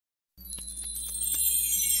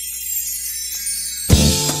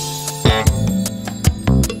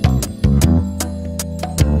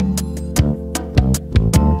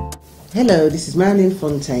Hello, this is Marilyn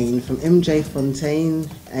Fontaine from MJ Fontaine,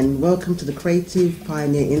 and welcome to the Creative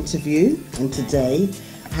Pioneer interview. And today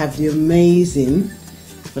I have the amazing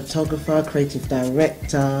photographer, creative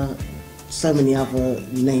director, so many other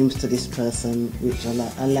names to this person, which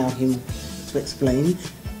I'll allow him to explain.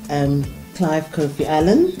 Clive Kofi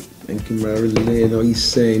Allen. Thank you, Marilyn. How are you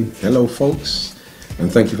saying? Hello, folks,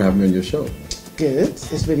 and thank you for having me on your show. Good.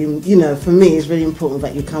 It's really, for me, it's really important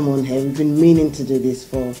that you come on here. We've been meaning to do this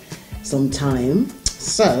for some time.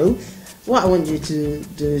 So, what I want you to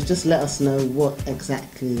do is just let us know what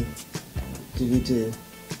exactly do you do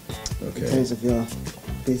in terms of your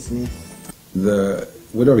business.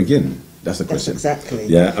 Where do I begin? That's the question. Exactly.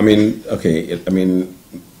 Yeah,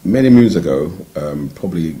 many moons ago,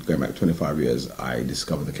 probably going back 25 years, I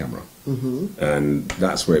discovered the camera. And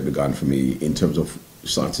that's where it began for me in terms of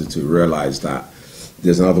starting to realize that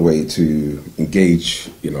there's another way to engage,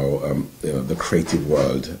 the creative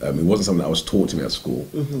world. It wasn't something that was taught to me at school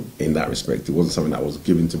in that respect. It wasn't something that was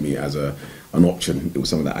given to me as an option. It was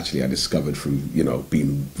something that actually I discovered through,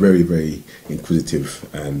 being very, very inquisitive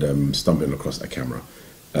and stumbling across a camera.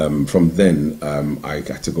 From then, I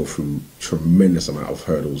had to go through tremendous amount of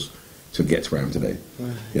hurdles to get to where I am today.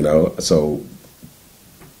 Right. So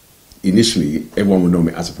initially, everyone would know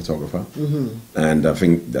me as a photographer, and I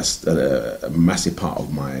think that's a massive part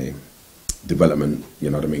of my development.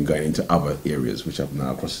 Going into other areas, which I've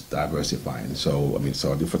now diversifying. So I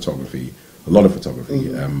did photography, a lot of photography.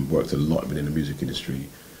 Worked a lot within the music industry,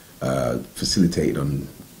 facilitated on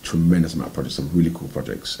tremendous amount of projects, some really cool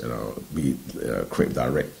projects. Be creative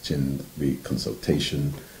direction, be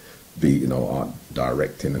consultation, be art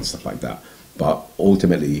directing and stuff like that. But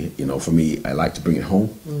ultimately, for me, I like to bring it home.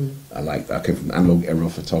 I came from the analog era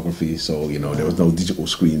of photography, so there was no digital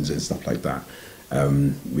screens and stuff like that.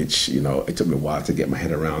 Which it took me a while to get my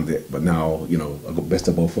head around it. But now I got best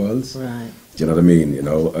of both worlds. Right. Do you know what I mean?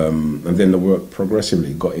 And then the work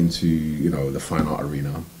progressively got into the fine art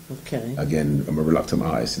arena. Okay. Again, I'm a reluctant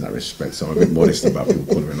artist in that respect, so I'm a bit modest about people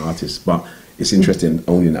calling me an artist. But it's interesting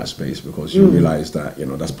only in that space because you realise that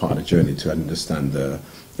that's part of the journey to understand the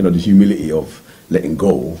humility of letting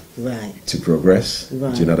go to progress.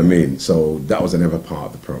 Right. Do you know what I mean? So that was another part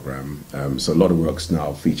of the program. So a lot of works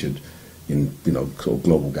now featured in sort of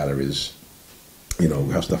global galleries. We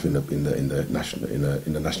have stuff in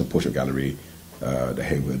the National Portrait Gallery, the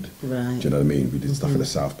Hayward. Right. Do you know what I mean? We did stuff in the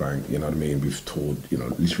South Bank. You know what I mean? We've toured,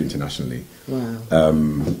 literally internationally. Wow.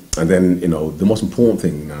 And then the most important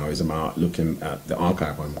thing now is about looking at the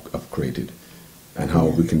archive I've created and how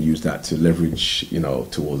we can use that to leverage,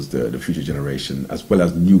 towards the future generation as well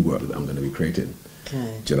as new work that I'm going to be creating.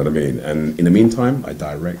 Okay. Do you know what I mean? And in the meantime, I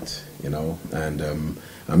direct, and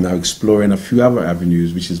I'm now exploring a few other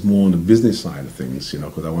avenues, which is more on the business side of things,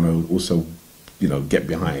 because I want to also, get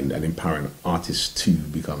behind and empowering artists to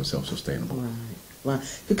become self-sustainable. Right. Wow.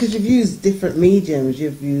 Because you've used different mediums.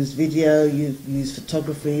 You've used video, you've used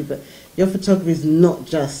photography, but your photography is not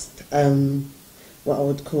just what I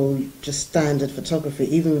would call just standard photography,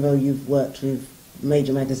 even though you've worked with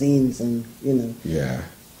major magazines and, Yeah.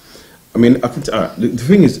 I mean, the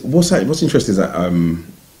thing is, what's interesting is that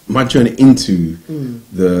my journey into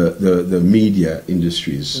the media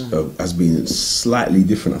industries has been slightly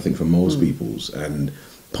different, I think, from most people's, and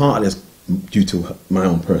partly it's due to my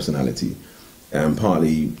own personality, and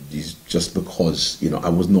partly is just because I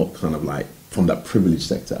was not kind of like from that privileged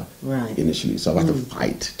sector initially, so I had to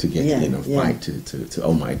fight to get fight to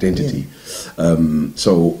own my identity.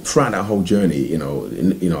 So throughout that whole journey,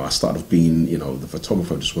 I started off being the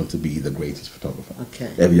photographer just wants to be the greatest photographer.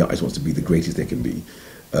 Okay. Every artist wants to be the greatest they can be.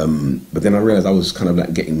 But then I realized I was kind of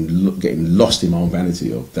like getting lost in my own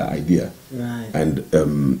vanity of that idea. Right. And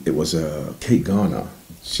it was Kate Garner.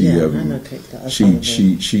 She I know Kate Garner. she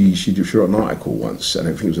wrote an article once, and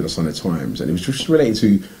I think it was in the Sunday Times, and it was just relating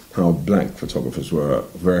to how black photographers were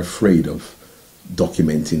very afraid of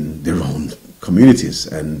documenting their own communities,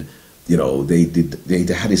 and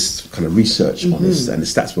they had this kind of research on this, and the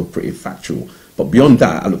stats were pretty factual. But beyond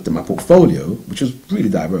that, I looked at my portfolio, which was really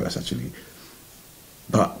diverse actually.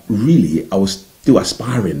 But really, I was still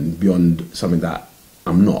aspiring beyond something that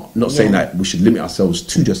I'm not. Not saying that we should limit ourselves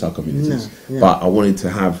to just our communities, but I wanted to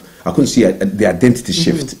have. I couldn't see the identity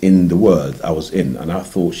shift in the world I was in, and I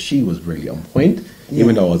thought she was really on point.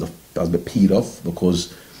 Even though I was a bit peed off,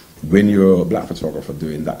 because when you're a black photographer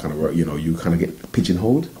doing that kind of work, you kind of get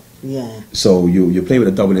pigeonholed. Yeah. So you play with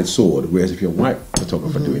a double-edged sword. Whereas if you're a white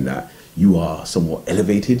photographer doing that, you are somewhat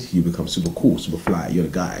elevated. You become super cool, super fly. You're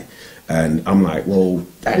the guy. And I'm like, well,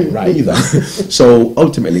 that ain't right either. So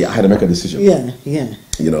ultimately, I had to make a decision. Yeah, yeah.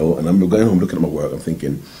 And I'm going home looking at my work. I'm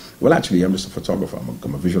thinking, well, actually, I'm just a photographer.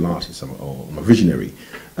 I'm a visual artist. I'm a visionary,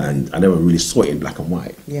 and I never really saw it in black and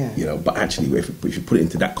white. Yeah. You know, but actually, if you put it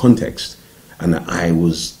into that context, and that I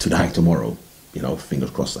was to die tomorrow, you know,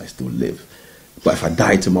 fingers crossed, I still live. But if I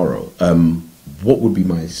die tomorrow, what would be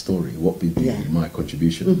my story? What would be my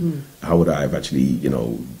contribution? How would I have actually, you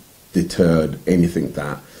know, deterred anything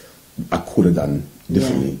that I could have done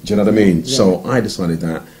differently? Do you know what I mean? Yeah. So I decided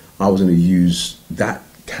that I was going to use that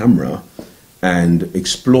camera and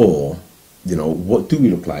explore, you know, what do we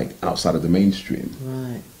look like outside of the mainstream?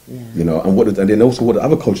 Right. Yeah. You know, and then also what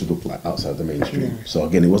other cultures look like outside the mainstream. Yeah. So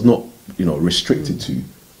again, it was not, you know, restricted to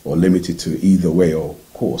or limited to either way or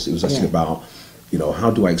course. It was actually about, you know,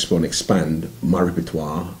 how do I explore and expand my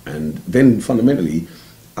repertoire? And then fundamentally,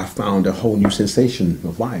 I found a whole new sensation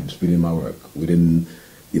of vibes within my work, within,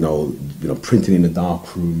 you know, printing in the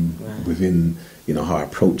dark room, within, you know, how I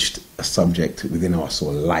approached a subject, within how I saw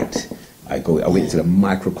light. I went into the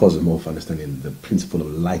microcosm of understanding the principle of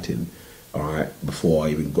lighting, all right, before I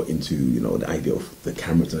even got into, you know, the idea of the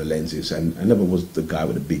cameras and the lenses. And I never was the guy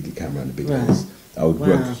with the big camera and the big lens. I would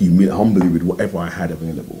work humbly with whatever I had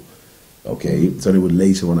available. Okay, so it was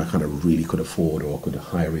later when I kind of really could afford or could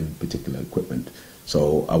hire in particular equipment.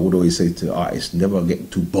 So I would always say to artists, never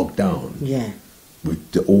get too bogged down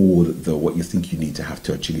with all the what you think you need to have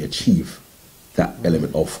to actually achieve that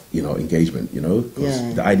element of, you know, engagement, you know,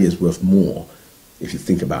 because the idea is worth more if you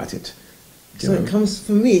think about it. So it comes,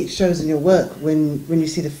 for me, it shows in your work when you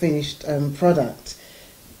see the finished product,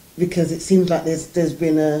 because it seems like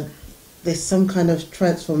there's some kind of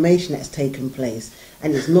transformation that's taken place,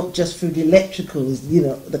 and it's not just through the electricals, you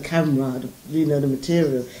know, the camera, you know, the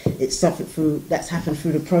material. It's something that's happened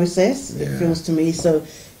through the process. It feels to me. So,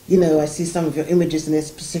 you know, I see some of your images and there's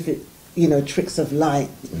specific, you know, tricks of light,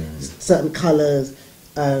 certain colours.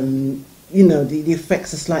 You know, the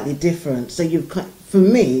effects are slightly different. So for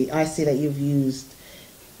me, I see that you've used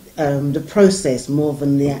the process more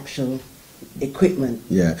than the actual equipment.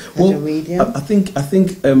 Yeah. Well, medium. I think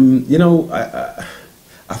you know,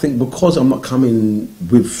 I think because I'm not coming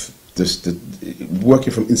with this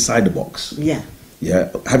working from inside the box. Yeah. Yeah.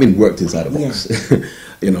 Having worked inside the box,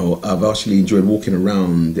 you know, I've actually enjoyed walking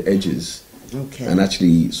around the edges. Okay. And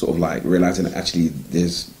actually sort of like realizing that actually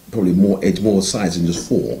there's probably more sides than just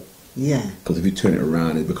four. Yeah. Because if you turn it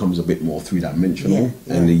around, it becomes a bit more three-dimensional. And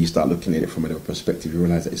then you start looking at it from another perspective, you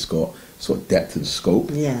realize that it's got sort of depth and scope.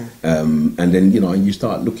 Yeah. And then, you know, you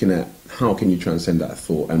start looking at how can you transcend that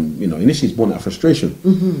thought. And, you know, initially it's born out of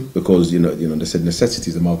frustration because, you know, they said necessity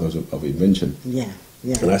is the mother of invention. Yeah.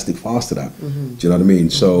 Yeah. And I stick fast to that. Do you know what I mean?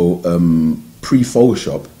 So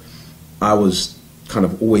pre-Photoshop, I was kind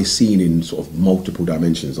of always seen in sort of multiple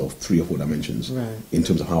dimensions, or 3 or 4 dimensions, in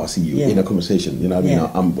terms of how I see you in a conversation. You know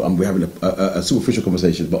what I mean? We're having a superficial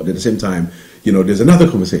conversation, but at the same time, you know, there's another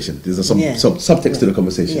conversation. There's some subtext to the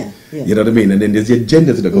conversation. You know what I mean? And then there's the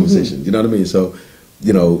agenda to the conversation. You know what I mean? So,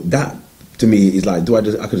 you know, that to me is like,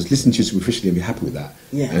 I could just listen to you superficially and be happy with that,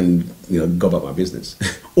 and, you know, go about my business,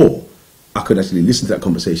 or I could actually listen to that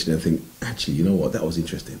conversation and think, actually, you know what, that was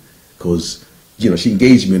interesting, because, you know, she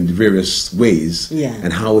engaged me in various ways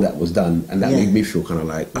and how that was done, and that made me feel kind of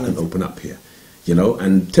like I can open up here, you know.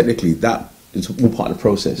 And technically, that is all part of the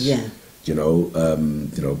process. You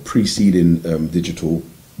know, preceding digital,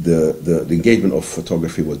 the engagement of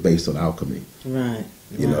photography was based on alchemy. Right.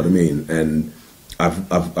 You know what I mean? And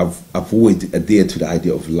I've always adhered to the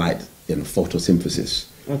idea of light and photosynthesis.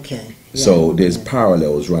 Okay. So there's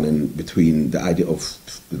parallels running between the idea of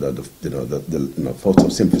the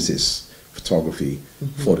photosynthesis, photography,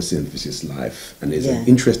 photosynthesis, life, and there's an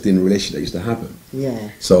interesting relation that used to happen.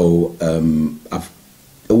 Yeah. So I've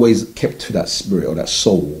always kept to that spirit or that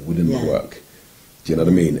soul within my work. Do you know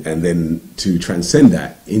what I mean? And then to transcend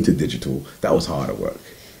that into digital, that was harder work.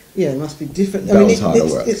 Yeah, it must be different. I mean,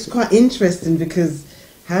 it's quite interesting because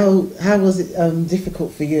how was it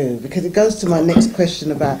difficult for you? Because it goes to my next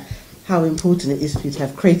question about how important it is for you to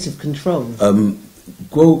have creative control.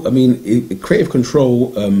 Well, I mean, creative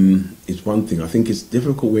control is one thing. I think it's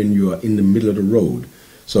difficult when you are in the middle of the road.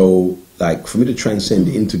 So, like, for me to transcend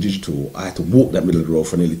into digital, I had to walk that middle of the road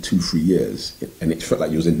for nearly 2-3 years, and it felt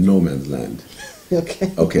like you was in no man's land.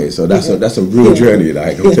 Okay, so that's a real journey.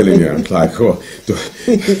 Like I'm telling you, I'm like, oh,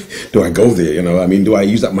 do I go there? You know, I mean, do I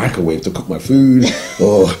use that microwave to cook my food,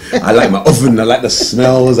 or I like my oven? I like the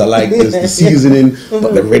smells. I like the seasoning,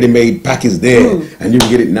 but the ready-made pack is there, and you can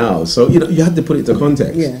get it now. So you know, you had to put it into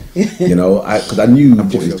context. You know, because I knew how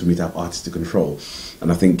important it is to me to have artistic control,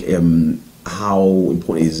 and I think how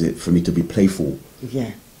important is it for me to be playful?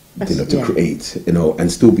 to create,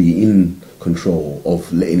 and still be in control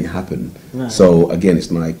of letting it happen. Right. So again,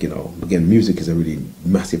 it's like, again, music is a really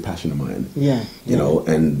massive passion of mine. Yeah.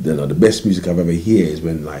 And the best music I've ever heard is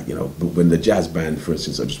when, like, when the jazz band, for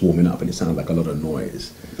instance, are just warming up and it sounds like a lot of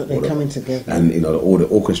noise. But they're coming together. And, all the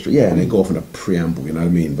orchestra, and they go off on a preamble, you know what I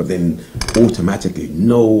mean? But then automatically,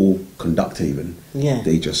 no conductor even,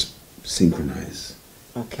 they just synchronize.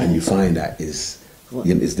 Okay. And you find that there's a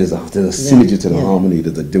synergy to the harmony.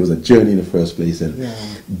 There was a journey in the first place, and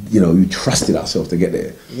you trusted ourselves to get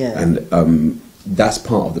there. Yeah. And that's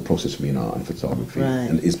part of the process for me in art and photography. Right.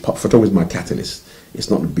 And photography is my catalyst. It's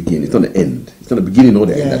not the beginning. It's not the end. It's not the beginning or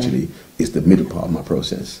the end. Actually, it's the middle part of my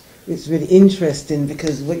process. It's really interesting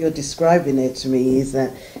because what you're describing there to me is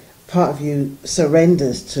that part of you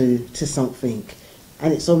surrenders to something,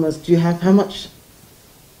 and it's almost. Do you have how much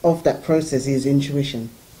of that process is intuition?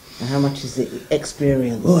 And how much is it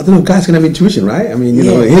experience? Well, I don't know. Guys can have intuition, right? I mean,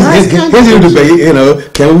 here's your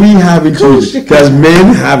debate. Can we have intuition? Does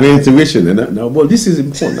men have intuition? And well, this is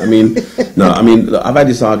important. I mean, I've had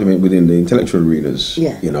this argument within the intellectual arenas,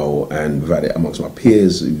 and we've had it amongst my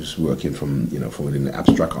peers who's working from within the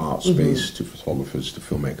abstract art space to photographers to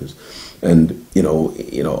filmmakers, and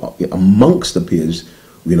amongst the peers,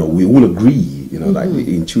 we all agree, like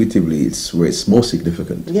intuitively, it's where it's most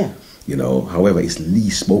significant. Yeah. However, it's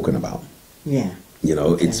least spoken about. Yeah.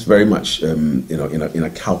 It's very much, in a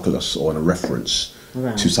calculus or in a reference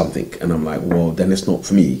to something. And I'm like, well, then it's not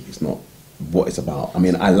for me. It's not what it's about. I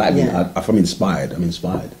mean, if I'm inspired, I'm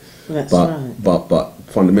inspired. That's right. But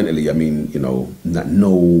fundamentally, I mean, that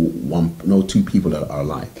no two people are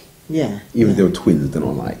alike. Yeah. Even if they're twins, they're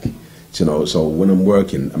not alike. So when I'm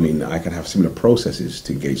working, I mean, I can have similar processes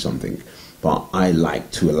to engage something. But I like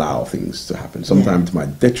to allow things to happen, sometimes to my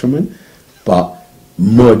detriment, but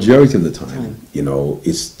majority of the time,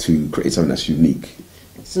 is to create something that's unique.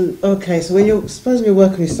 So, so when you're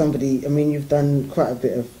working with somebody, I mean, you've done quite a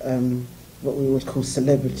bit of what we would call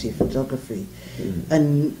celebrity photography.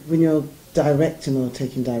 And when you're directing or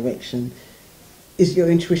taking direction, is your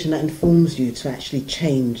intuition that informs you to actually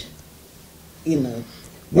change,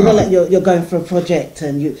 like you're going for a project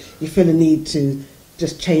and you feel a need to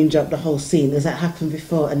just change up the whole scene. Does that happen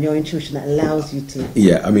before? And your intuition that allows you to?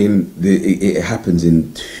 Yeah, I mean, it happens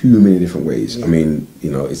in too many different ways. Yeah. I mean,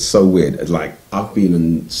 it's so weird. It's like I've been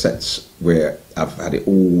on sets where I've had it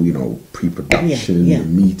all,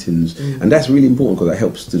 pre-production, meetings, and that's really important because that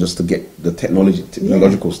helps to get the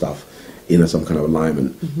technological stuff in some kind of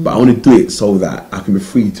alignment. But I want to do it so that I can be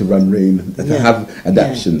free to run rain and to have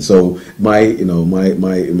adaptation. So my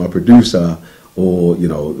producer, or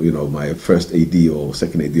my first AD or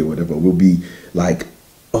second AD or whatever will be like,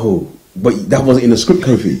 oh, but that wasn't in the script,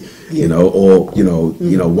 Kofi,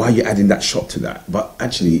 why are you adding that shot to that? But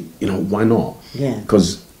actually, why not?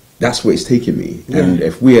 Because that's where it's taking me. And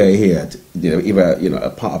if we are here, either a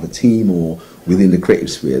part of a team or within the creative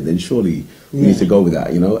sphere, then surely we need to go with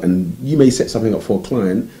that. And you may set something up for a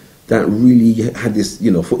client that really had this,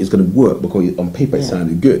 thought it's going to work because on paper it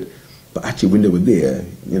sounded good, but actually when they were there,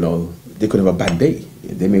 they could have a bad day.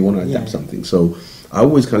 They may want to adapt something. So I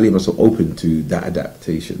always kind of leave myself open to that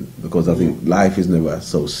adaptation because I think life is never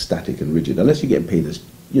so static and rigid. Unless you're getting paid as,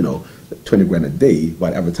 20 grand a day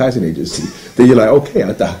by the advertising agency, then you're like, okay,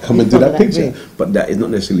 I'll come and do that picture. But that is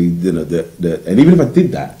not necessarily, and even if I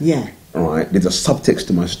did that, all right, there's a subtext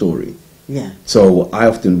to my story. Yeah. So I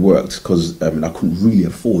often worked because I couldn't really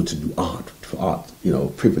afford to do art for art,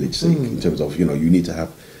 privilege sake, in terms of, you need to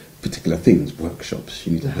have particular things, workshops,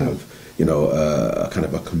 you need to have, a kind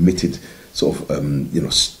of a committed sort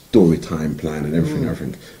of, story time plan and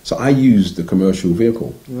everything. So I used the commercial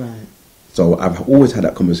vehicle. Right. So I've always had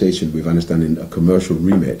that conversation with understanding a commercial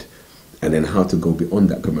remit and then how to go beyond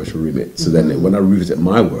that commercial remit. So then when I revisit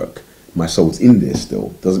my work, my soul's in there still.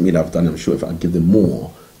 Doesn't mean I've done, I'm sure if I give them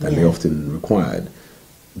more than they often required.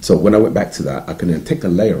 So when I went back to that, I can then take a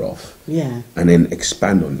layer off and then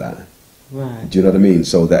expand on that. Right. Do you know what I mean?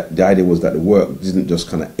 So that the idea was that the work didn't just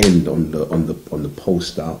kind of end on the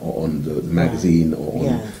poster or on the magazine or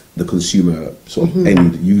on the consumer sort of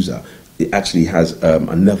end user. It actually has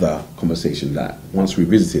another conversation that once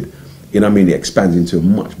revisited, it expands into a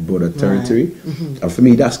much broader territory. And for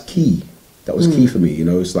me, that's key. That was key for me.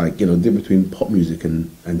 It's like, the difference between pop music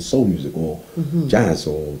and soul music or jazz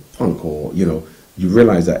or funk or, you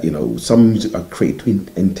realize that, some music are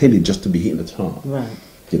created intended just to be hitting the chart. Right.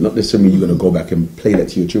 Not necessarily you're going to go back and play that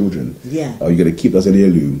to your children. Yeah. Or you're going to keep that as an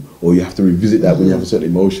heirloom. Or you have to revisit that when you have a certain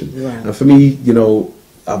emotion. Right. And for me,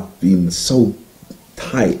 I've been so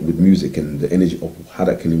tight with music and the energy of how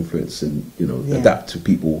that can influence and, adapt to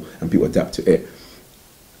people and people adapt to it.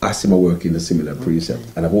 I see my work in a similar precept,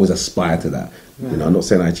 and I've always aspired to that. Right. You know, I'm not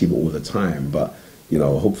saying I achieve it all the time, but you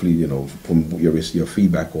know, hopefully, you know, from your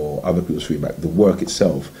feedback or other people's feedback, the work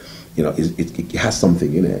itself, you know, it has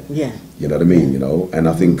something in it. Yeah. You know what I mean? You know, and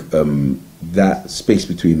I think that space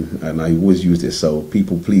between, and I always use this, so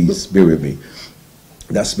people please bear with me.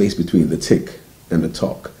 That space between the tick and the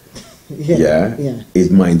talk, is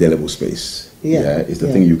my indelible space. It's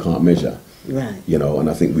the thing you can't measure. Right. You know, and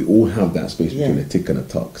I think we all have that space between the tick and the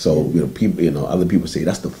talk. So you know, people, you know, other people say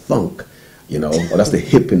that's the funk. You know, or that's the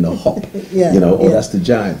hip and the hop, you know, or that's the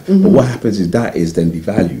jive. But what happens is that is then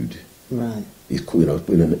devalued. Right. It's, you know,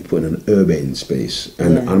 put in an urban space.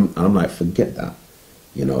 And I'm like, forget that.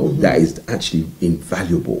 You know, that is actually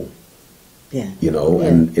invaluable. Yeah. You know,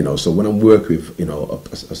 and, you know, so when I'm working with, you know,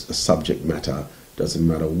 a subject matter, doesn't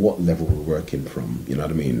matter what level we're working from, you know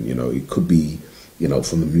what I mean? You know, it could be, you know,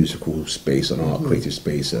 from the musical space, an art creative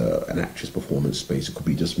space, an actress performance space. It could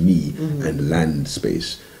be just me and land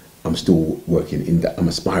space. I'm still working in that. I'm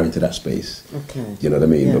aspiring to that space. Okay. You know what I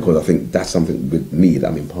mean? Because I think that's something with me that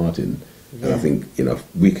I'm imparting, and I think, you know,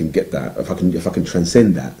 if we can get that. If I can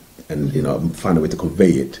transcend that, and you know, find a way to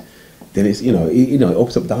convey it, then it's, you know, it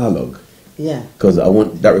opens up dialogue. Yeah. Because I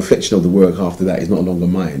want that reflection of the work after that is not longer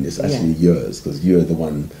mine. It's actually yours, because you're the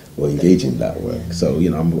one who are engaging that work. So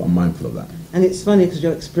you know, I'm mindful of that. And it's funny because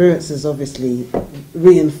your experiences obviously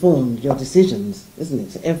reinformed your decisions, isn't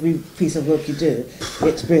it? So every piece of work you do, the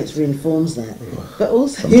experience reinforms that. But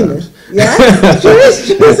also, sometimes. You know, it's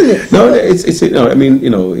true, isn't it? No, it's no. I mean, you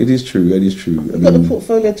know, it is true. It is true. You've got the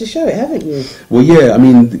portfolio to show it, haven't you? Well, yeah. I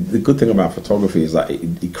mean, the good thing about photography is that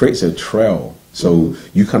it creates a trail, so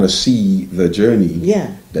you kind of see the journey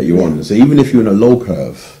that you're on. So even if you're in a low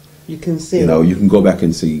curve, you can see. You know, you can go back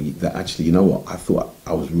and see that actually, you know what, I thought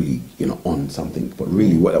I was really, you know, on something, but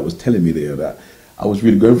really what that was telling me there, that I was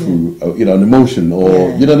really going through, you know, an emotion, or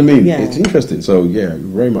you know what I mean. It's interesting. So yeah,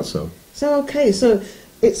 very much so. So okay, so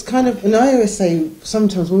it's kind of, and I always say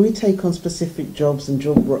sometimes when we take on specific jobs and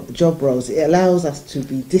job roles, it allows us to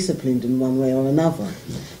be disciplined in one way or another.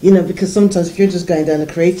 You know, because sometimes if you're just going down a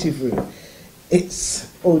creative route, it's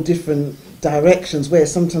all different directions, where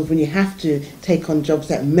sometimes when you have to take on jobs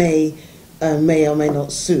that may or may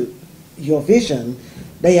not suit your vision,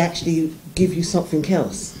 they actually give you something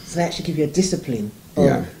else. So they actually give you a discipline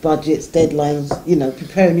of budgets, deadlines, you know,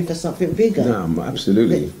 preparing you for something bigger. No,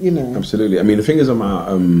 absolutely. You know, absolutely. I mean, the thing is about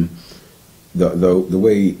the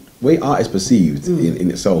way art is perceived in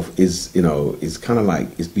itself is, you know, is kind of like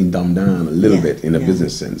it's been dumbed down a little bit in a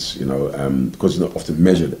business sense, you know, because it's not often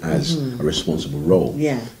measured as a responsible role.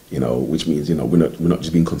 Yeah. You know, which means, you know, we're not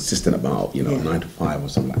just being consistent about, you know, 9 to 5 or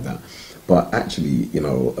something like that, but actually, you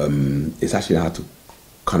know, it's actually how to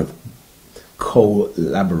kind of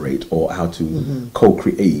collaborate or how to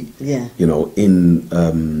co-create. You know, in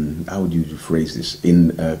how would you phrase this?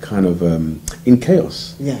 In kind of in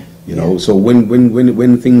chaos. You know, so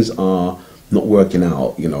when things are not working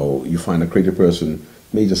out, you know, you find a creative person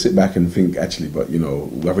may just sit back and think, actually, but you know,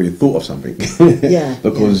 we have already thought of something.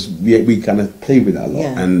 Because we kind of play with that a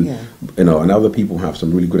lot, and you know, and other people have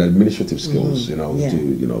some really good administrative skills, you know, to,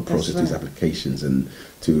 you know, process these applications and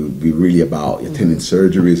to be really about attending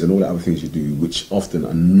surgeries and all the other things you do, which often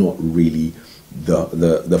are not really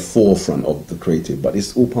the forefront of the creative, but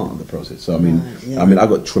it's all part of the process. So I mean, I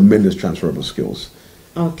got tremendous transferable skills.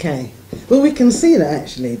 Okay, well, we can see that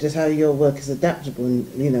actually, just how your work is adaptable and,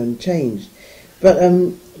 you know, and changed. But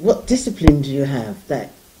what discipline do you have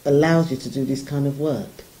that allows you to do this kind of work?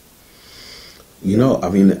 You know, I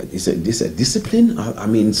mean, is a discipline? I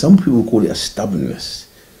mean, some people call it a stubbornness.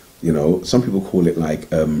 You know, some people call it like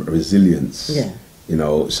resilience. Yeah. You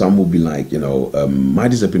know, some will be like, you know, my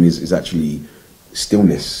discipline is actually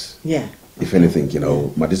stillness. Yeah. If anything, you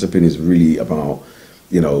know, my discipline is really about,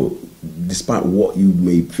 you know, despite what you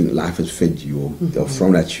may think life has fed you or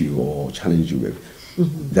thrown at you or challenged you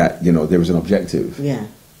with, that, you know, there is an objective. Yeah.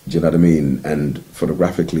 Do you know what I mean? And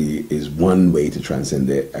photographically is one way to transcend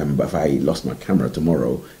it. But if I lost my camera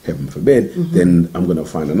tomorrow, heaven forbid, then I'm going to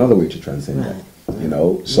find another way to transcend that. You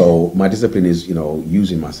know, so my discipline is, you know,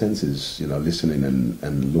 using my senses, you know, listening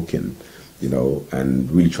and looking, you know, and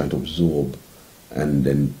really trying to absorb and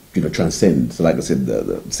then, you know, transcend. So like I said,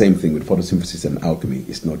 the same thing with photosynthesis and alchemy,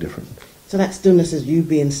 it's no different. So that stillness is you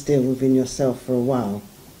being still within yourself for a while.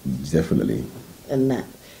 Definitely. And that,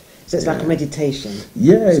 so it's like a meditation.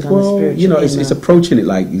 Yeah, well, you know, it's approaching it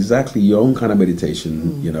like exactly your own kind of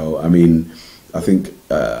meditation. You know, I mean, I think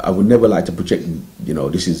I would never like to project,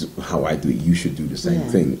 this is how I do it, you should do the same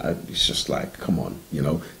thing. It's just like, come on,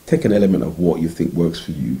 take an element of what you think works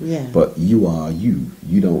for you. Yeah. But you are you.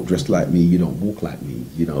 You don't dress like me, you don't walk like me.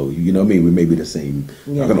 You know what I mean? We may be the same,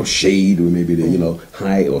 I don't know, shade, we may be the,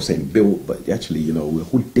 height or same build, but actually, we're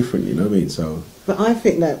all different, you know what I mean? So. But I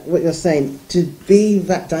think that what you're saying, to be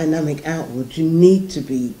that dynamic outward, you need to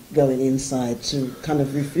be going inside to kind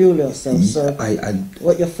of refuel yourself. So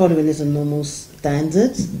what you're following is a normal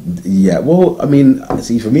standard. Yeah, well, I mean,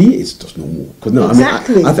 see, for me, it's just normal. Cause no,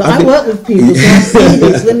 exactly. I think, I work with people, so I see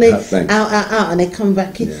this when they out and they come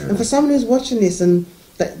back in. And for someone who's watching this and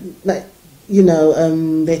they're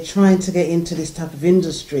trying to get into this type of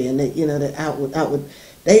industry and they're outward.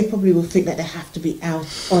 They probably will think that they have to be out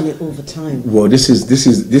on it all the time. Well, this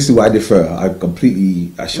is why I differ.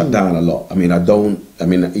 I shut down a lot. I don't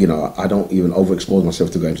even overexpose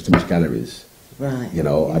myself to going to too much galleries. Right. I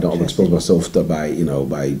don't overexpose myself by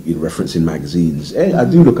referencing magazines. I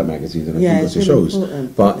do look at magazines and I do go to shows,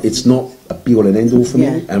 important. But it's not a be all and end all for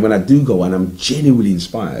me. And when I do go and I'm genuinely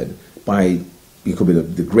inspired by, it could be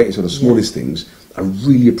the greatest or the smallest things, I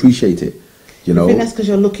really appreciate it. I think that's because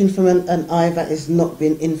you're looking from an eye that is not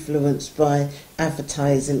being influenced by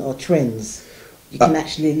advertising or trends. You can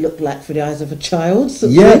actually look like through the eyes of a child. I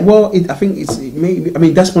think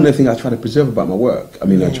that's one of the things I try to preserve about my work.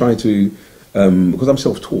 I try to, because I'm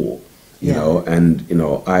self-taught, and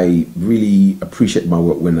I really appreciate my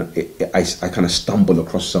work when I kind of stumble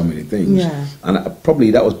across so many things. Yeah. And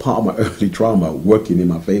probably that was part of my early trauma working in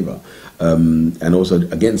my favour, and also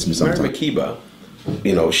against me sometimes. Mary Makiba,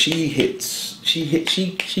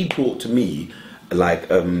 she brought to me like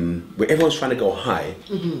where everyone's trying to go high,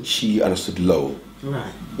 she understood low.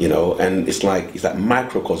 Right. And it's like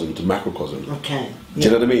microcosm to macrocosm. Okay. Do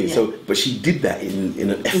you know what I mean? Yeah. So, but she did that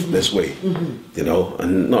in an effortless way. And not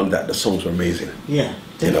only that, the songs were amazing. Yeah.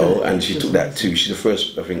 And she took that too. She's the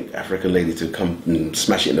first, I think, African lady to come and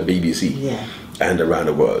smash it in the BBC. Yeah. And around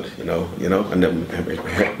the world, and then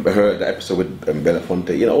her the episode with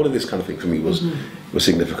Belafonte, all of this kind of thing for me was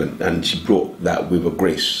significant, and she brought that with a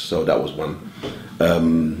grace. So that was one.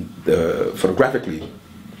 Photographically,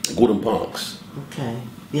 Gordon Parks. Okay.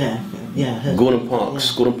 Yeah. Gordon Parks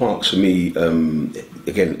for me,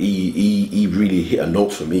 again, he really hit a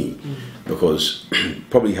note for me because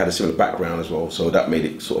probably had a similar background as well. So that made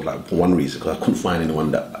it sort of like one reason, because I couldn't find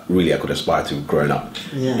anyone that really I could aspire to growing up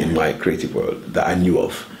in my creative world that I knew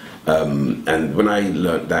of. And when I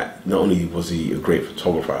learned that, not only was he a great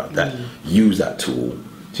photographer that used that tool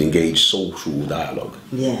to engage social dialogue.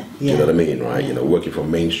 Yeah. Do you know what I mean, right? Working for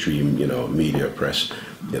mainstream, media, press,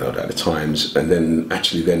 at the Times, and then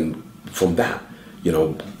from that,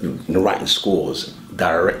 writing scores,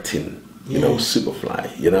 directing,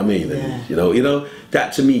 Superfly, you know what I mean? And,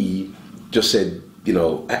 that to me just said,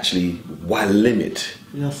 actually, why limit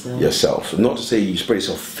yourself? Not to say you spread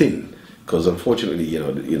yourself thin, because unfortunately,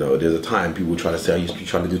 there's a time people try to say, you're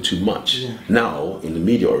trying to do too much. Yeah. Now, in the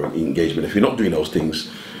media or engagement, if you're not doing those things,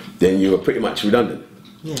 then you're pretty much redundant.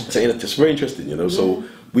 Yeah. So it's very interesting, So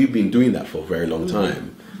we've been doing that for a very long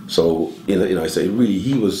time. So I say really,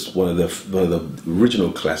 he was one of the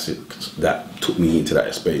original classics that took me into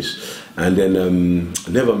that space. And then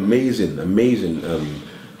another amazing.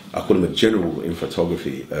 I call him a general in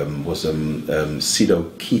photography. Was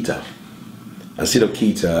Sido Kita. And Sido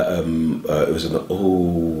Kita, it was an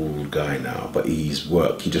old guy now, but he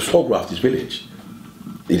just photographed his village.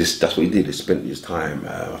 That's what he did. He spent his time,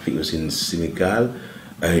 I think it was in Senegal,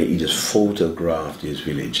 and he just photographed his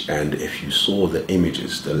village. And if you saw the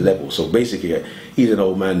images, the level, so basically he's an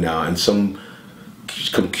old man now, and some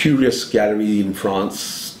curious gallery in France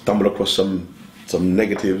stumbled across some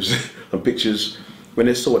negatives and pictures when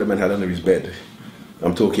they saw what the man had under his bed.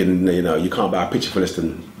 I'm talking, you can't buy a picture for less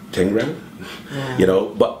than 10 grand.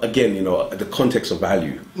 Wow. But again, the context of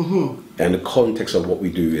value and the context of what we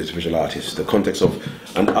do as visual artists, the context of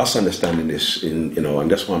and us understanding this and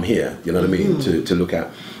that's why I'm here, you know what I mean, to look at,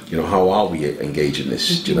 how are we engaging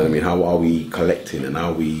this, do you know what I mean, how are we collecting and how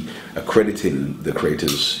are we accrediting the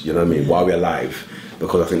creators, you know what I mean, why are we alive?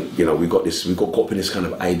 Because I think, we got caught up in this kind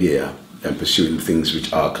of idea and pursuing things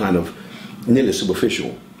which are kind of nearly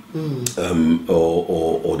superficial,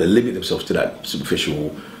 or they limit themselves to that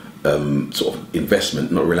superficial sort of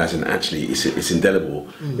investment, not realizing that actually it's indelible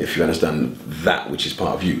if you understand that which is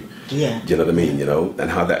part of you. Yeah. Do you know what I mean? And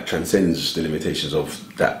how that transcends the limitations of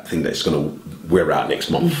that thing that's going to wear out next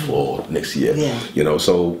month or next year. Yeah.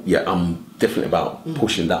 So I'm definitely about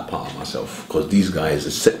pushing that part of myself, because these guys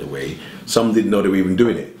have set the way. Some didn't know they were even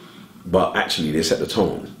doing it, but actually they set the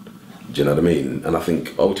tone. Do you know what I mean? And I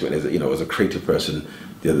think ultimately, as a creative person,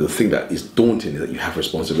 the thing that is daunting is that you have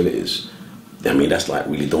responsibilities. I mean, that's like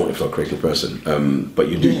really daunting for a creative person. But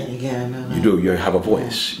you do, you have a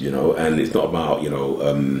voice, you know, and it's not about,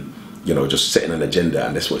 just setting an agenda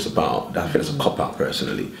and that's what it's about. I think it's a cop-out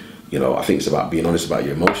personally. You know, I think it's about being honest about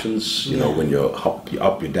your emotions. You know, when you're up,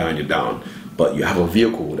 you're down, you're down. But you have a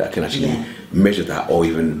vehicle that can actually measure that or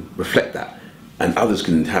even reflect that. And others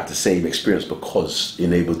can have the same experience because it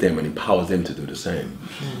enables them and empowers them to do the same.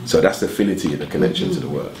 So that's the affinity and the connection to the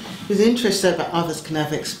work. It's interesting that others can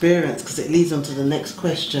have experience because it leads on to the next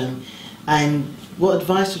question. And what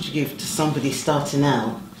advice would you give to somebody starting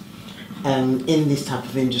out in this type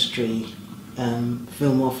of industry,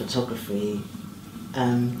 film or photography?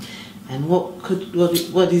 And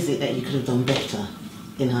what is it that you could have done better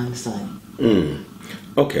in hindsight?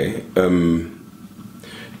 Okay.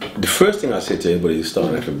 The first thing I say to anybody who's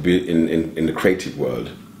starting off in the creative world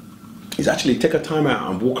is actually take a time out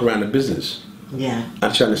and walk around the business. Yeah.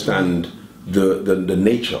 Actually understand the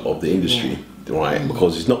nature of the industry, right?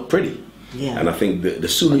 Because it's not pretty. Yeah. And I think the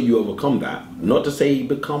sooner you overcome that, not to say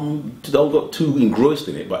don't get too engrossed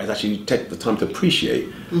in it, but it's actually take the time to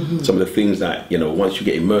appreciate some of the things that, once you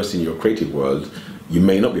get immersed in your creative world, you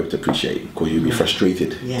may not be able to appreciate because you'll be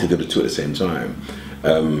frustrated to do the two at the same time.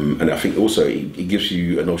 And I think also it gives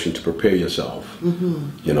you a notion to prepare yourself,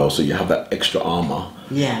 so you have that extra armor,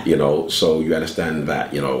 so you understand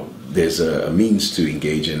that, there's a means to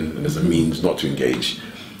engage in and there's a means not to engage.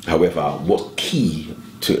 However, what's key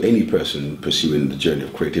to any person pursuing the journey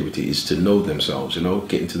of creativity is to know themselves,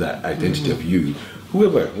 get into that identity of you,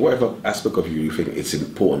 whatever aspect of you think it's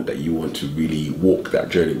important that you want to really walk that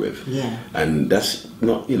journey with. And that's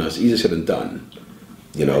not, it's easier said than done.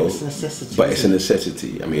 It's a necessity. But it's a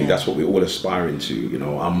necessity. I mean, that's what we're all aspiring to.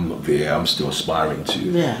 I'm not there. I'm still aspiring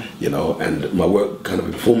to. And my work kind of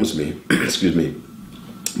informs me. Excuse me.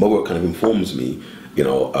 My work kind of informs me.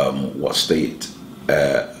 What state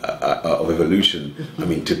of evolution. I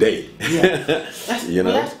mean, today.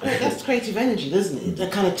 That's creative energy, doesn't it?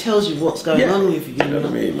 That kind of tells you what's going on with you.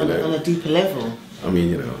 On a deeper level.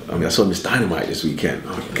 I saw Miss Dynamite this weekend.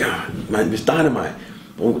 Oh God, man, Miss Dynamite.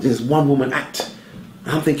 There's one woman act.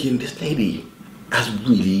 I'm thinking this lady has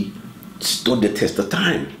really stood the test of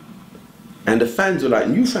time, and the fans were like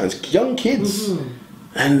new fans, young kids,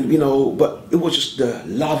 and but it was just the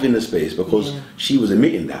love in the space because she was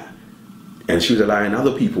admitting that, and she was allowing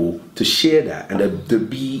other people to share that, and the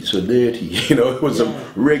beats were dirty, it was some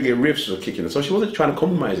reggae riffs were kicking, so she wasn't trying to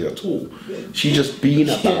compromise it at all. She just being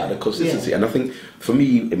about the consistency, and I think for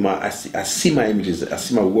me, I see my images, I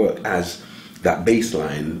see my work as that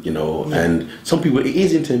baseline, and some people it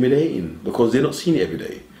is intimidating because they're not seeing it every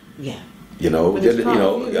day.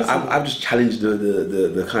 I've just challenged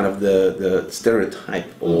the kind of the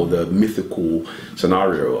stereotype or the mythical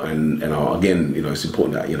scenario, and again, it's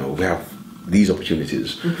important that we have these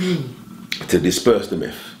opportunities to disperse the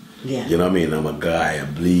myth. You know what I mean? I'm a guy, I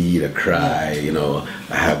bleed, I cry,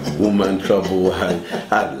 I have woman trouble, I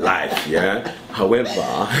have life,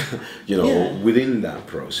 However, within that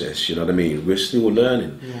process, you know what I mean, we're still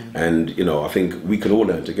learning. And, I think we can all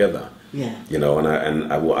learn together.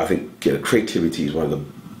 I think creativity is one of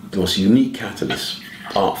the most unique catalyst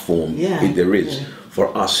art form there is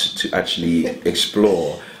for us to actually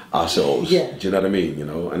explore ourselves. Do you know what I mean?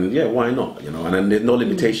 And why not? And there's no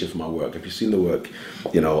limitation for my work. If you've seen the work,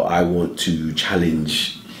 I want to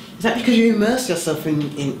challenge. Is that because you immerse yourself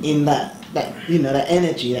in that that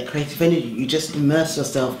energy, that creative energy? You just immerse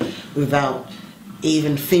yourself without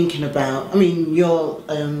even thinking about. I mean, your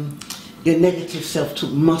negative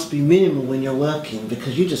self-talk must be minimal when you're working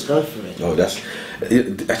because you just go for it. Oh, that's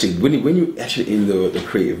actually when you actually in the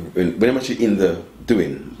creative. When I'm actually in the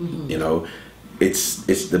doing, It's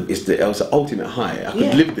the ultimate high. I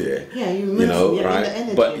could live there,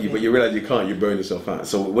 right? But you realize you can't. You burn yourself out.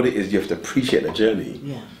 So what it is, you have to appreciate the journey.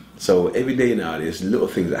 So every day now, there's little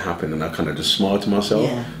things that happen, and I kind of just smile to myself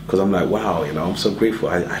because I'm like, wow, I'm so grateful.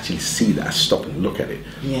 I actually see that. I stop and look at it.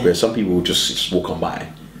 Where some people will just walk on by,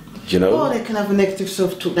 Or they can have a negative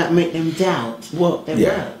self-talk that make them doubt their work.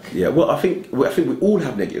 Well, I think we all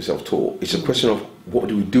have negative self-talk. It's a question of what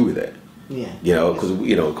do we do with it. Because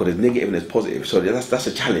there's negative and there's positive, so that's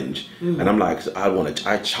a challenge. And I'm like,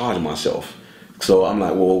 I charge myself. So I'm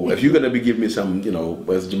like, well, if you're gonna be giving me some,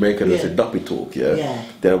 as Jamaican they say, duppy talk,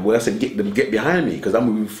 then I said get behind me because I'm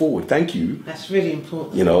moving forward. Thank you. That's really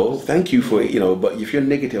important. Thank you for but if you're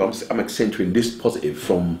negative, I'm accentuating this positive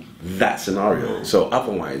from that scenario. So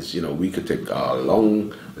otherwise, we could take a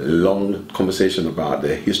long conversation about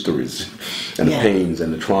the histories and the pains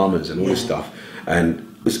and the traumas and all this stuff. And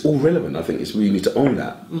it's all relevant. I think it's we need to own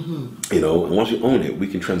that, you know. And once we own it, we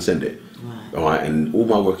can transcend it. Right. All right, and all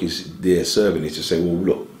my work is there serving is to say, well,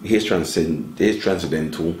 look, here's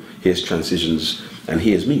transcendental, here's transitions, and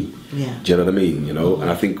here's me. Yeah. Do you know what I mean? You know,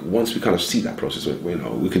 and I think once we kind of see that process, you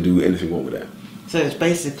know, we can do anything we want with that. So it's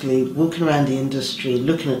basically walking around the industry,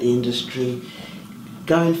 looking at the industry,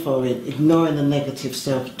 going for it, ignoring the negative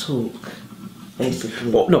self-talk,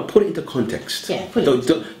 basically. Well, no, put it into context. Yeah,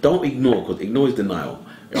 don't ignore, because ignore is denial.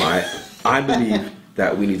 Right? I believe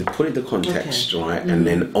that we need to put it into context, right, and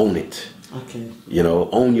then own it. Okay. You know,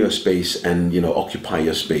 own your space and, you know, occupy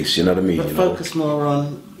your space. You know what I mean? But you focus more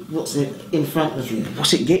on what's it in front of you.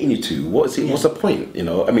 What's it getting you to? What's the point? You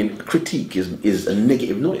know, I mean, critique is a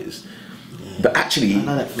negative noise, but actually,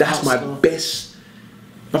 that's my best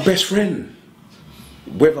friend,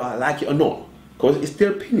 whether I like it or not, because it's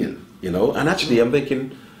their opinion. You know, and actually, I'm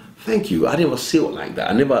thinking, thank you. I never see it like that.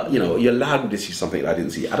 I never, you know, you allowed me to see something that I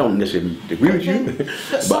didn't see. I don't necessarily agree with you.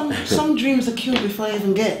 But some dreams are killed before I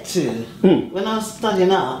even get to. When I was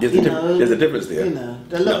studying up, there's a difference there. You know,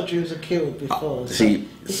 a lot of dreams are killed before. See,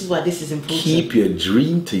 this is why this is important. Keep your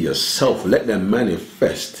dream to yourself. Let them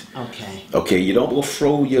manifest. Okay. Okay, you don't go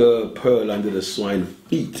throw your pearl under the swine's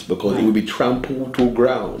feet because it will be trampled to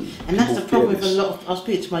ground. And that's the problem with a lot of... I was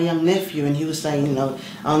speaking to my young nephew and he was saying, you know,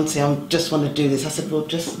 Auntie, I just want to do this. I said, well,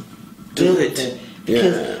 just do it.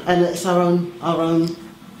 Because, and it's our own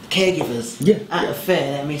caregivers at a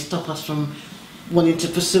fair that may stop us from wanting to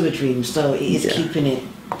pursue a dream. So it is keeping it,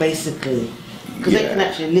 basically... Because they can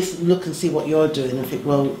actually look and see what you're doing and think,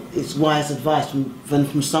 well, it's wise advice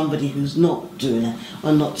from somebody who's not doing it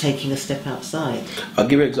or not taking a step outside. I'll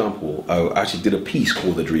give you an example. I actually did a piece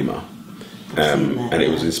called The Dreamer. And it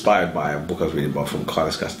was inspired by a book I was reading about from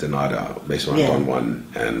Carlos Castaneda, based on Don Juan,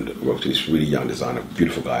 and worked with this really young designer,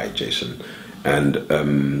 beautiful guy, Jason. And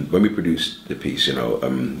when we produced the piece, you know,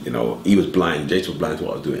 he was blind. Jason was blind to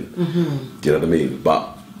what I was doing. Do you know what I mean?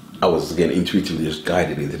 But I was, again, intuitively just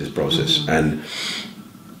guided into this process. And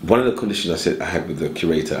one of the conditions I had with the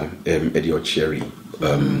curator, Eddie Ocherry,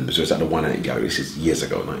 so it's at the One Night Gallery, this is years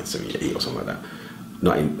ago, 1978 or something like that.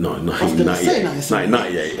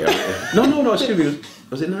 1998. No, excuse me.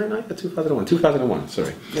 Was it 1998 or 2001? 2001,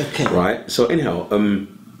 sorry. Okay. Right? So anyhow,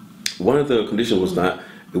 one of the conditions was that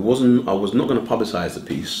I was not going to publicize the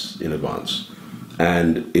piece in advance,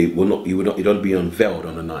 and it would not be unveiled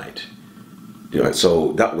on the night. You know,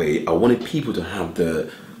 so that way, I wanted people to have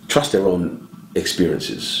trust their own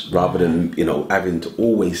experiences rather than, you know, having to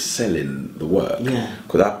always selling the work. Yeah.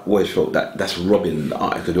 Because I always felt that that's robbing the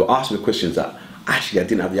art. Because they were asking me questions that actually I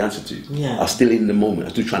didn't have the answer to. Yeah. I was still in the moment. I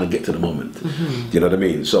was still trying to get to the moment. You know what I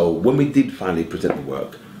mean? So when we did finally present the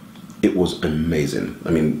work, it was amazing.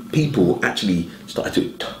 I mean, people actually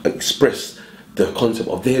started to express the concept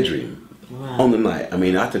of their dream on the night. I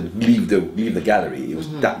mean, I had to leave the gallery. It was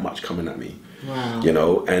that much coming at me. Wow. You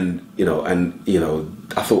know, and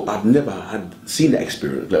I thought I've never seen that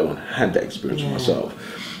experience, let alone had that experience myself.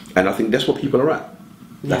 And I think that's what people are at.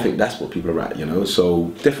 I think that's what people are at, you know.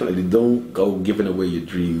 So definitely don't go giving away your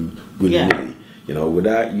dream willy-nilly. You know,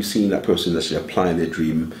 without you seeing that person that's applying their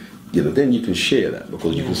dream, you know, then you can share that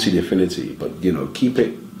because you can see the affinity. But, you know, keep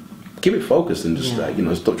it focused and just like, you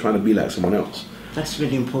know, stop trying to be like someone else. That's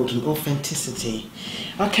really important, authenticity.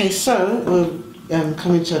 Okay, so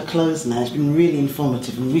coming to a close now. It's been really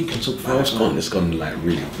informative and we can talk forever. It's gone like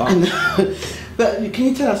really fast. But can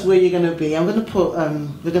you tell us where you're going to be? I'm going to put,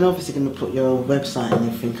 we're obviously going to put your website and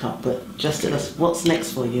everything up, but just tell us what's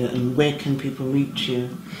next for you and where can people reach you?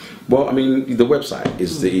 Well, I mean, the website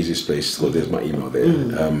is the easiest place. So there's my email there,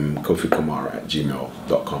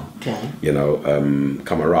 kofikamara@gmail.com. Okay. You know,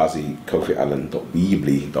 Kamarazi,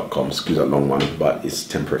 kofiallen.weebly.com. Excuse that long one, but it's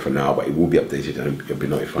temporary for now. But it will be updated and it'll be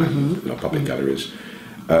notified. You know, public galleries.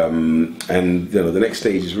 And you know, the next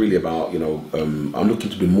stage is really about, you know, I'm looking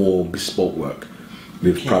to do more bespoke work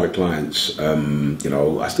with private clients. You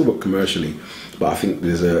know, I still work commercially, but I think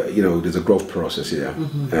there's a growth process here,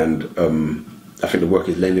 and I think the work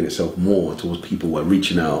is lending itself more towards people who are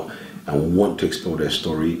reaching out and want to explore their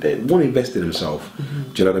story. They want to invest in themselves. Do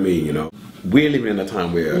you know what I mean? You know, we're living in a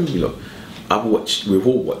time where you know, we've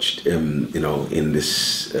all watched, you know, in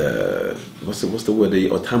this what's the word?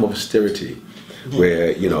 A time of austerity,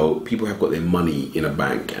 where, you know, people have got their money in a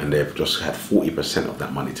bank and they've just had 40% of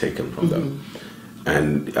that money taken from them.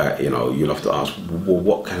 And you know, you'll have to ask, well,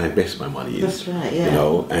 what can I invest my money in? That's right. Yeah. You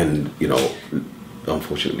know, and you know,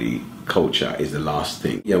 unfortunately, culture is the last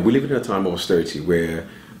thing. Yeah, we live in a time of austerity where,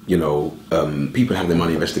 you know, people have their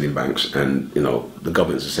money invested in banks, and you know, the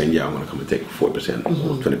governments are saying, yeah, I'm going to come and take 40%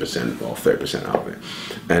 or 20% or 30% out of it.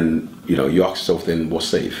 And you know, you ask yourself then, what's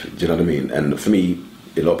safe? Do you know what I mean? And for me,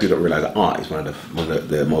 a lot of people don't realize that art is one of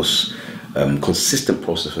the most consistent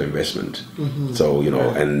process of investment. So, you know,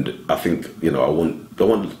 and I think, you know, I want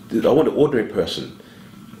the ordinary person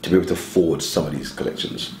to be able to afford some of these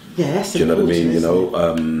collections. Yeah, that's do you know what I mean?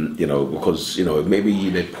 You know, because, you know, maybe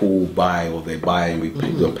they pull buy or they buy and we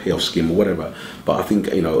pay a payoff scheme or whatever. But I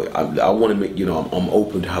think, you know, I want to make, you know, I'm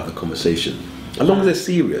open to have the conversation as long as they're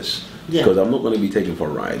serious. Because I'm not going to be taken for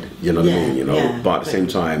a ride, you know what I mean? You know, but at the same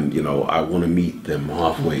time, you know, I want to meet them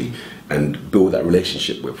halfway and build that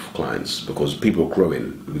relationship with clients, because people are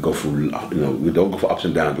growing. We go through, you know, we don't go for ups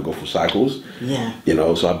and downs, we go through cycles. Yeah. You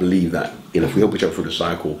know, so I believe that, you know, if we help each other through the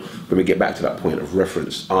cycle, when we get back to that point of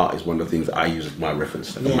reference, art is one of the things that I use as my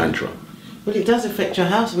reference, like a mantra. Well, it does affect your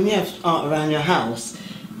house. When you have art around your house,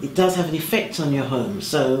 it does have an effect on your home.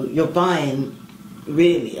 So you're buying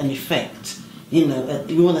really an effect. You know,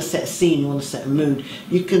 you want to set a scene, you want to set a mood.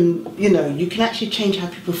 You can, you know, you can actually change how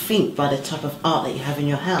people think by the type of art that you have in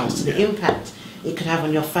your house, the impact it could have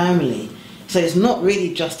on your family. So it's not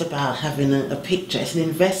really just about having a picture; it's an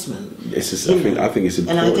investment. It's just, I think it's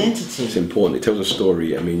important. An identity. It's important. It tells a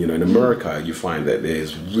story. I mean, you know, in America, you find that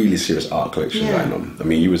there's really serious art collections going on. I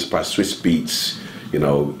mean, you would surprise Swiss Beats. You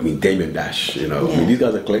know, I mean, Damien Dash, you know, I mean, these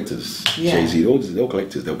guys are collectors. Jay-Z, they're all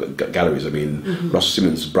collectors, they've got galleries. I mean, Russell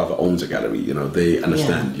Simmons' brother owns a gallery, you know, they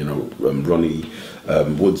understand, you know, Ronnie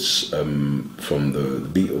Woods from the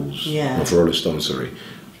Beatles, for Rolling Stones, sorry,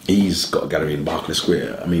 he's got a gallery in Berkeley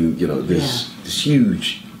Square. I mean, you know, there's this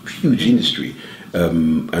huge industry.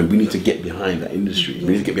 And we need to get behind that industry.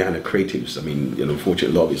 We need to get behind the creatives. I mean, you know,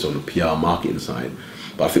 unfortunately, a lot of it's on the PR marketing side.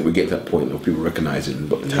 But I think we get to that point of people recognizing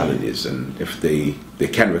what the talent is, and if they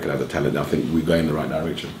can recognize the talent, I think we're going in the right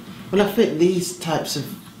direction. Well, I think these types of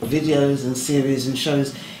videos and series and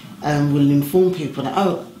shows will inform people that,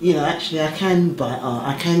 oh, you know, actually I can buy art,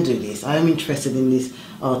 I can do this, I am interested in this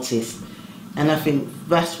artist. And I think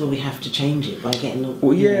that's where we have to change it, by getting...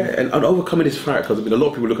 and overcoming this fact, because I mean, a lot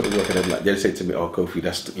of people look at the work and they're like, they say to me, oh, Kofi,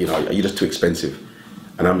 that's, you know, are you just too expensive?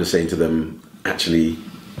 And I'm just saying to them, actually,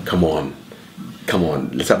 come on,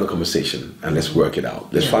 let's have a conversation and let's work it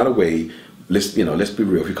out. Let's find a way, let's be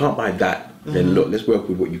real. If you can't buy that, then look, let's work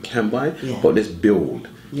with what you can buy, but let's build.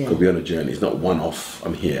 Because we're on a journey. It's not one-off,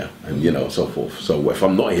 I'm here, and, you know, so forth. So if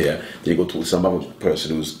I'm not here, then you go talk to some other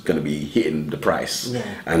person who's going to be hitting the price,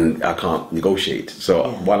 and I can't negotiate. So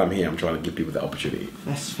while I'm here, I'm trying to give people that opportunity.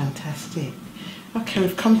 That's fantastic. Okay,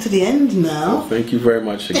 we've come to the end now. Well, thank you very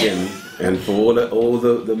much again. And for all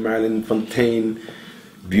the Marilyn Fontaine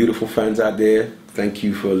beautiful fans out there, thank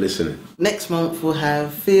you for listening. Next month we'll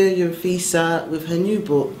have Fia Yurfisa with her new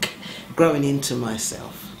book, Growing Into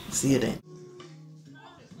Myself. See you then.